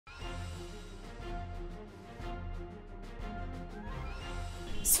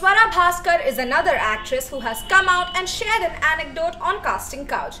Swara Bhasker is another actress who has come out and shared an anecdote on Casting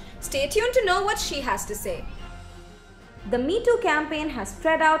Couch. Stay tuned to know what she has to say. The Me Too campaign has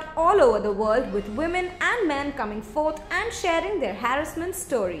spread out all over the world, with women and men coming forth and sharing their harassment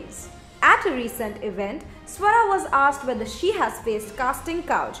stories. At a recent event, Swara was asked whether she has faced casting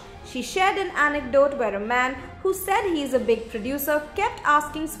couch. She shared an anecdote where a man who said he is a big producer kept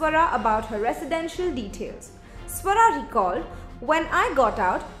asking Swara about her residential details. Swara recalled, "When I got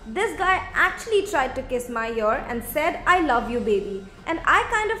out, this guy actually tried to kiss my ear and said, 'I love you, baby.' And I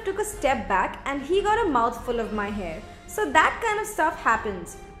kind of took a step back and he got a mouthful of my hair. So that kind of stuff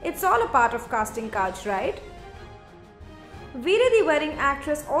happens. It's all a part of casting couch, right?" Veera the Wedding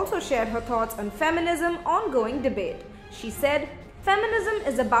actress also shared her thoughts on feminism ongoing debate. She said, "Feminism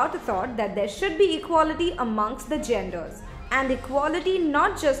is about the thought that there should be equality amongst the genders, and equality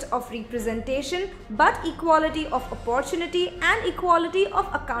not just of representation but equality of opportunity and equality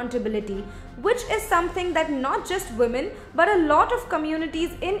of accountability, which is something that not just women but a lot of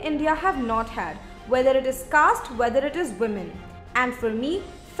communities in India have not had, whether it is caste, whether it is women. And for me,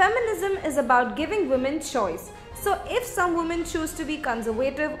 feminism is about giving women choice. So if some women choose to be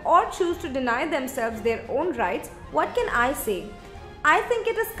conservative or choose to deny themselves their own rights, what can I say? I think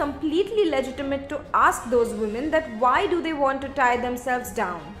it is completely legitimate to ask those women that why do they want to tie themselves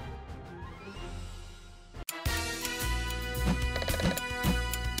down."